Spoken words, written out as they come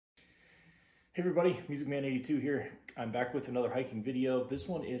Hey everybody, MusicMan82 here. I'm back with another hiking video. This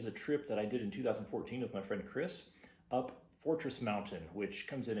one is a trip that I did in 2014 with my friend Chris up Fortress Mountain, which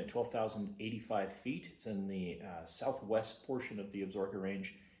comes in at 12,085 feet. It's in the southwest portion of the Absaroka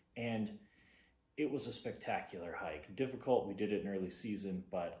Range, and it was a spectacular hike. Difficult, we did it in early season,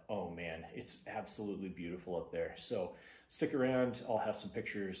 but oh man, it's absolutely beautiful up there. So stick around, I'll have some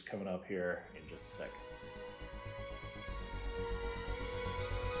pictures coming up here in just a sec.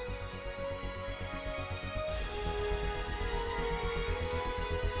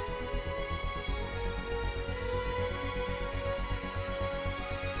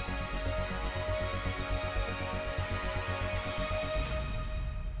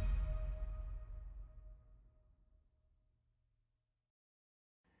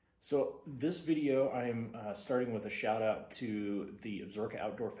 So this video, I'm starting with a shout out to the Absaroka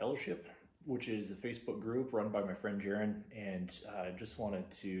Outdoor Fellowship, which is a Facebook group run by my friend Jaron, and just wanted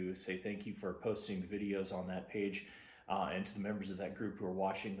to say thank you for posting the videos on that page, and to the members of that group who are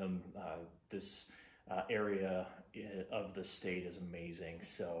watching them. This area of the state is amazing,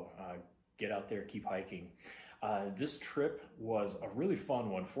 so get out there, keep hiking. This trip was a really fun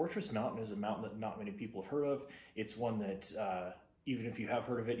one. Fortress Mountain is a mountain that not many people have heard of. It's one that even if you have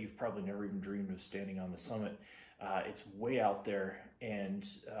heard of it, you've probably never even dreamed of standing on the summit. It's way out there, and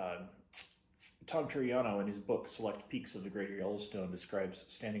Tom Turiano in his book Select Peaks of the Greater Yellowstone describes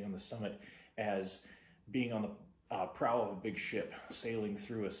standing on the summit as being on the prow of a big ship sailing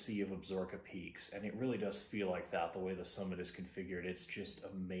through a sea of Absaroka peaks, and it really does feel like that the way the summit is configured. It's just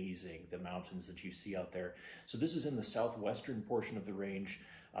amazing, the mountains that you see out there. So this is in the southwestern portion of the range.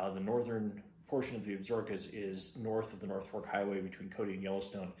 The northern portion of the Absarokas is north of the North Fork Highway between Cody and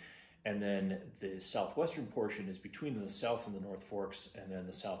Yellowstone, and then the southwestern portion is between the South and the North Forks, and then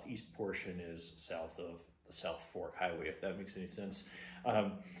the southeast portion is south of the South Fork Highway, if that makes any sense.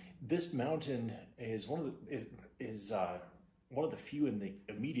 This mountain is one of the few in the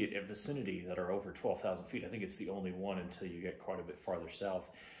immediate vicinity that are over 12,000 feet. I think it's the only one until you get quite a bit farther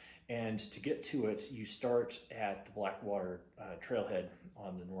south. And to get to it, you start at the Blackwater trailhead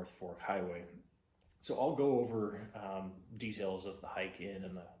on the North Fork Highway. So I'll go over details of the hike in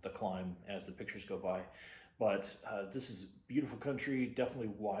and the climb as the pictures go by. But this is beautiful country,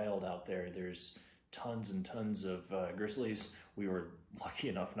 definitely wild out there. There's tons and tons of grizzlies. We were lucky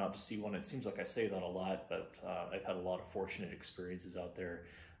enough not to see one. It seems like I say that a lot, but I've had a lot of fortunate experiences out there.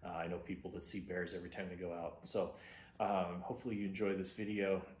 I know people that see bears every time they go out. So hopefully you enjoy this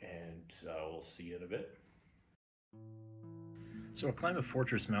video, and we'll see you in a bit. So a climb of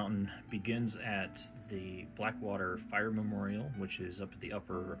Fortress Mountain begins at the Blackwater Fire Memorial, which is up at the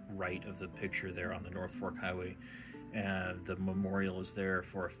upper right of the picture there on the North Fork Highway. And the memorial is there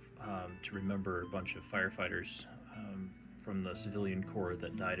for to remember a bunch of firefighters from the civilian corps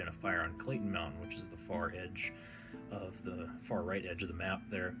that died in a fire on Clayton Mountain, which is the far right edge of the map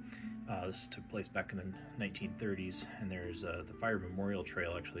there. This took place back in the 1930s, and there's the Fire Memorial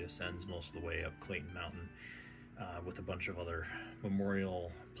Trail actually ascends most of the way up Clayton Mountain, with a bunch of other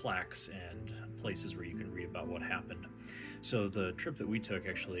memorial plaques and places where you can read about what happened. So the trip that we took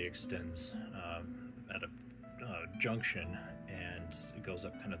actually extends at a junction, and it goes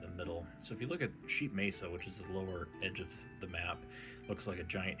up kind of the middle. So if you look at Sheep Mesa, which is the lower edge of the map, looks like a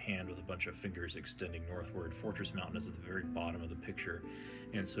giant hand with a bunch of fingers extending northward. Fortress Mountain is at the very bottom of the picture,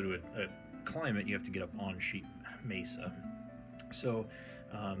 and so to climb it, you have to get up on Sheep Mesa. So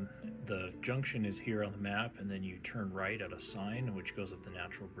the junction is here on the map, and then you turn right at a sign which goes up the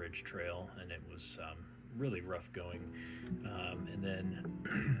Natural Bridge trail, and it was really rough going, and then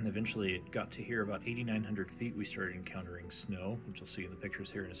eventually it got to here about 8,900 feet. We started encountering snow, which you'll see in the pictures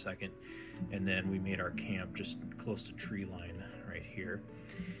here in a second, and then we made our camp just close to tree line right here.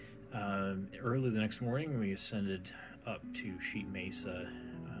 Early the next morning we ascended up to Sheep Mesa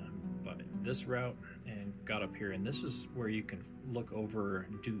by this route and got up here, and this is where you can look over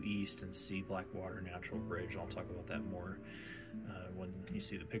due east and see Blackwater Natural Bridge. I'll talk about that more when you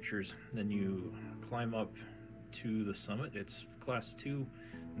see the pictures. Then you climb up to the summit. It's class 2,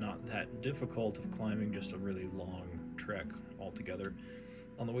 not that difficult of climbing, just a really long trek altogether.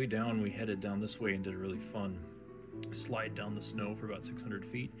 On the way down, we headed down this way and did a really fun slide down the snow for about 600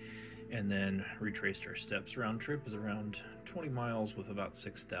 feet, and then retraced our steps. Round trip is around 20 miles with about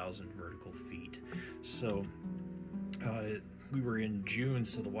 6,000 vertical feet. So we were in June,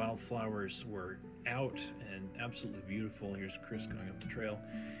 so the wildflowers were out and absolutely beautiful. Here's Chris going up the trail,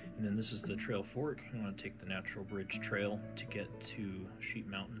 and then this is the trail fork. You want to take the Natural Bridge trail to get to Sheep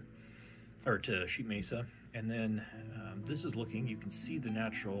Mountain, or to Sheep Mesa, and then this is looking, you can see the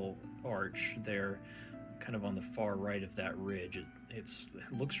natural arch there kind of on the far right of that ridge. It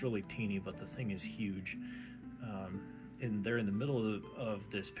looks really teeny, but the thing is huge. And there in the middle of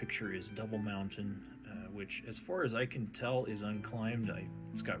this picture is Double Mountain, which, as far as I can tell, is unclimbed.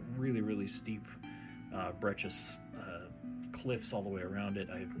 It's got really, really steep, breccious cliffs all the way around it.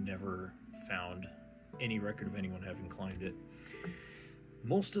 I've never found any record of anyone having climbed it.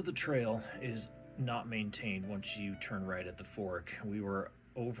 Most of the trail is not maintained once you turn right at the fork. We were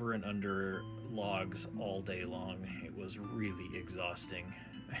over and under logs all day long. It was really exhausting.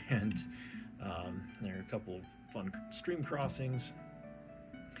 And there are a couple of fun stream crossings.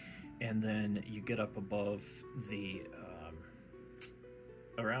 And then you get up above the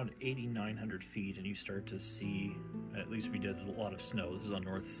around 8,900 feet, and you start to see, at least we did a lot of snow. This is on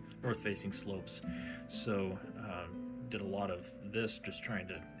north facing slopes, so did a lot of this just trying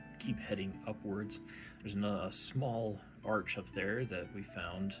to keep heading upwards. There's a small arch up there that we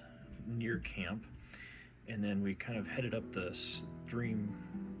found near camp, and then we kind of headed up the stream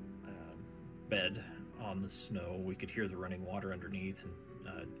bed on the snow. We could hear the running water underneath,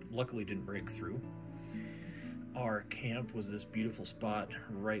 and luckily didn't break through. Our camp was this beautiful spot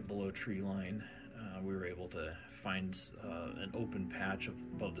right below tree line. We were able to find an open patch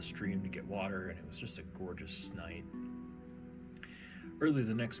above the stream to get water, and it was just a gorgeous night. Early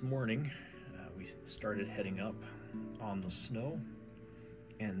the next morning, we started heading up on the snow,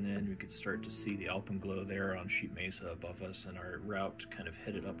 and then we could start to see the alpenglow there on Sheep Mesa above us, and our route kind of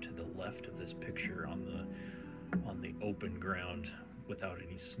headed up to the left of this picture on the open ground without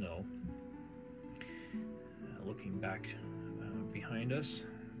any snow. Looking back behind us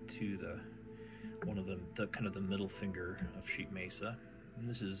to one of the kind of the middle finger of Sheep Mesa, and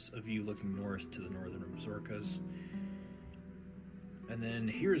this is a view looking north to the northern Absarokas. And then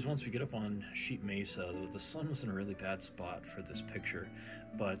here's, once we get up on Sheep Mesa, the sun was in a really bad spot for this picture,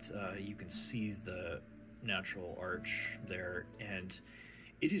 but you can see the natural arch there, and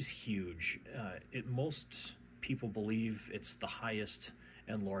it is huge. Most people believe it's the highest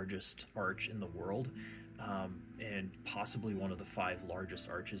and largest arch in the world, and possibly one of the 5 largest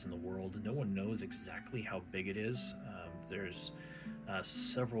arches in the world. No one knows exactly how big it is. There's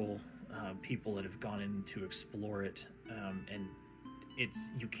several people that have gone in to explore it, and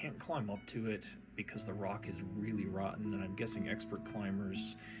you can't climb up to it because the rock is really rotten, and I'm guessing expert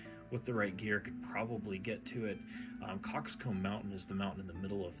climbers with the right gear could probably get to it. Coxcomb Mountain is the mountain in the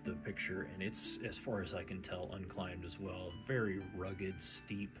middle of the picture, and it's, as far as I can tell, unclimbed as well. Very rugged,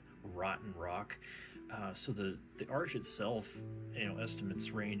 steep, rotten rock. So the arch itself,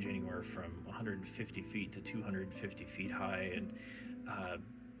 estimates range anywhere from 150 feet to 250 feet high, and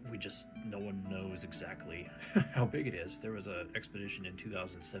no one knows exactly how big it is. There was an expedition in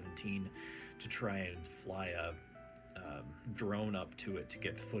 2017 to try and fly a drone up to it to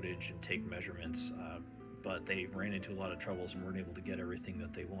get footage and take measurements, but they ran into a lot of troubles and weren't able to get everything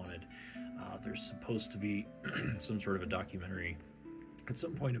that they wanted. There's supposed to be some sort of a documentary at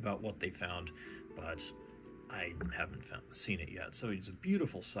some point about what they found, but I haven't seen it yet. So it's a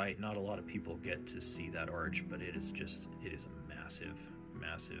beautiful sight. Not a lot of people get to see that arch, but it is a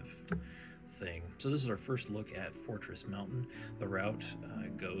massive thing. So this is our first look at Fortress Mountain. The route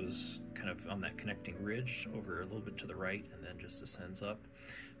goes kind of on that connecting ridge over a little bit to the right, and then just ascends up.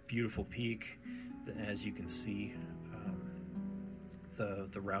 Beautiful peak. As you can see,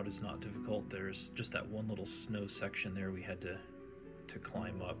 the route is not difficult. There's just that one little snow section there we had to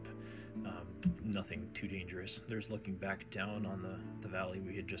climb up. Nothing too dangerous. There's looking back down on the valley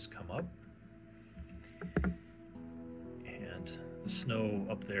we had just come up, and the snow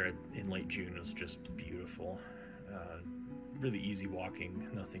up there in late June was just beautiful. Really easy walking.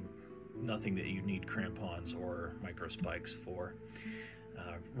 Nothing that you need crampons or micro spikes for.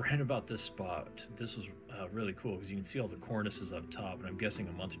 Right about this spot, this was really cool because you can see all the cornices up top, and I'm guessing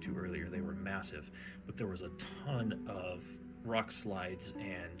a month or two earlier they were massive, but there was a ton of rock slides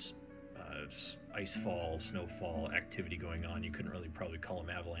and ice fall, snowfall activity going on. You couldn't really probably call them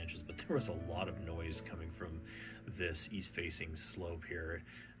avalanches, but there was a lot of noise coming from this east-facing slope here.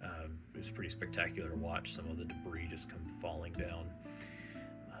 It was pretty spectacular to watch some of the debris just come falling down.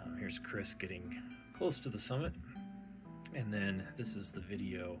 Here's Chris getting close to the summit, and then this is the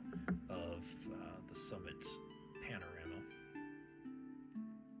video of the summit panorama.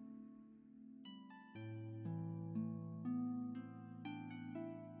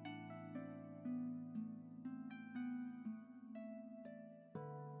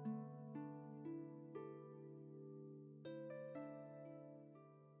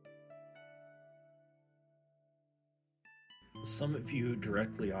 The summit view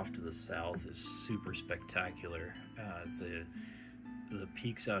directly off to the south is super spectacular. It's the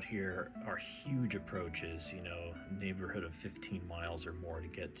peaks out here are huge approaches, you know, neighborhood of 15 miles or more to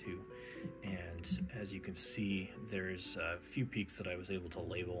get to. And as you can see, there's a few peaks that I was able to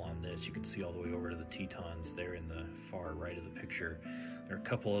label on this. You can see all the way over to the Tetons there in the far right of the picture. There are a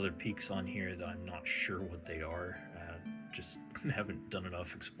couple other peaks on here that I'm not sure what they are. Just haven't done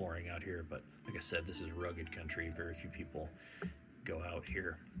enough exploring out here, but like I said, this is rugged country. Very few people go out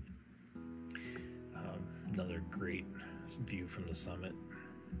here. Another great view from the summit.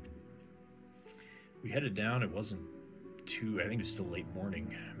 We headed down. It wasn't too, I think it was still late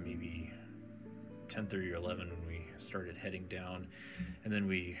morning, maybe 10:30 or 11 when we started heading down. And then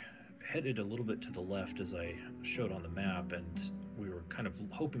we headed a little bit to the left as I showed on the map, and we were kind of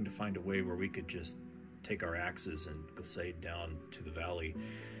hoping to find a way where we could just take our axes and glissade down to the valley.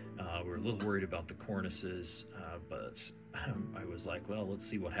 We were a little worried about the cornices, but I was like, well, let's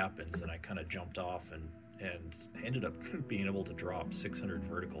see what happens. And I kind of jumped off and ended up being able to drop 600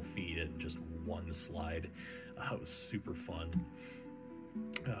 vertical feet in just one slide. It was super fun.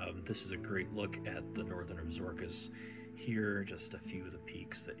 This is a great look at the northern Absarokas here, just a few of the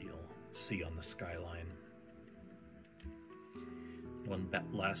peaks that you'll see on the skyline. One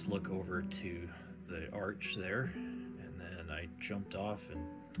last look over to the arch there, and then I jumped off and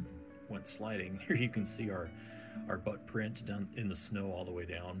went sliding. Here you can see our butt print down in the snow all the way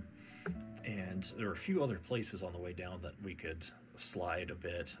down. And there were a few other places on the way down that we could slide a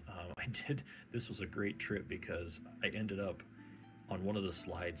bit. This was a great trip because I ended up on one of the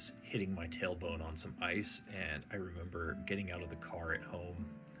slides hitting my tailbone on some ice, and I remember getting out of the car at home.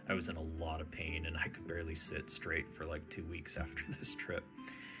 I was in a lot of pain and I could barely sit straight for like 2 weeks after this trip.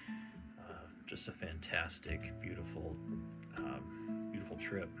 Just a fantastic, beautiful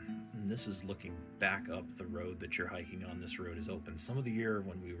trip. And this is looking back up the road that you're hiking on. This road is open. Some of the year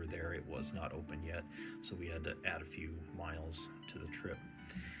when we were there, it was not open yet, so we had to add a few miles to the trip.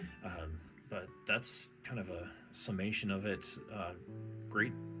 But that's kind of a summation of it.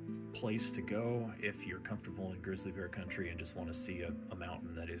 Great place to go if you're comfortable in grizzly bear country and just want to see a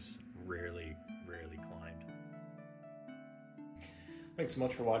mountain that is rarely climbed. Thanks so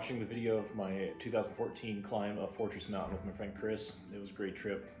much for watching the video of my 2014 climb of Fortress Mountain with my friend Chris. It was a great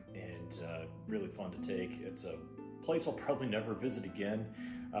trip and really fun to take. It's a place I'll probably never visit again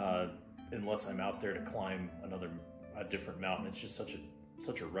unless I'm out there to climb a different mountain. It's just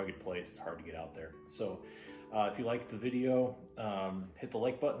such a rugged place. It's hard to get out there. So if you liked the video, hit the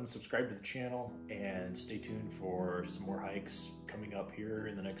like button, subscribe to the channel, and stay tuned for some more hikes coming up here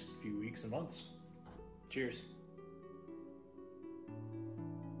in the next few weeks and months. Cheers.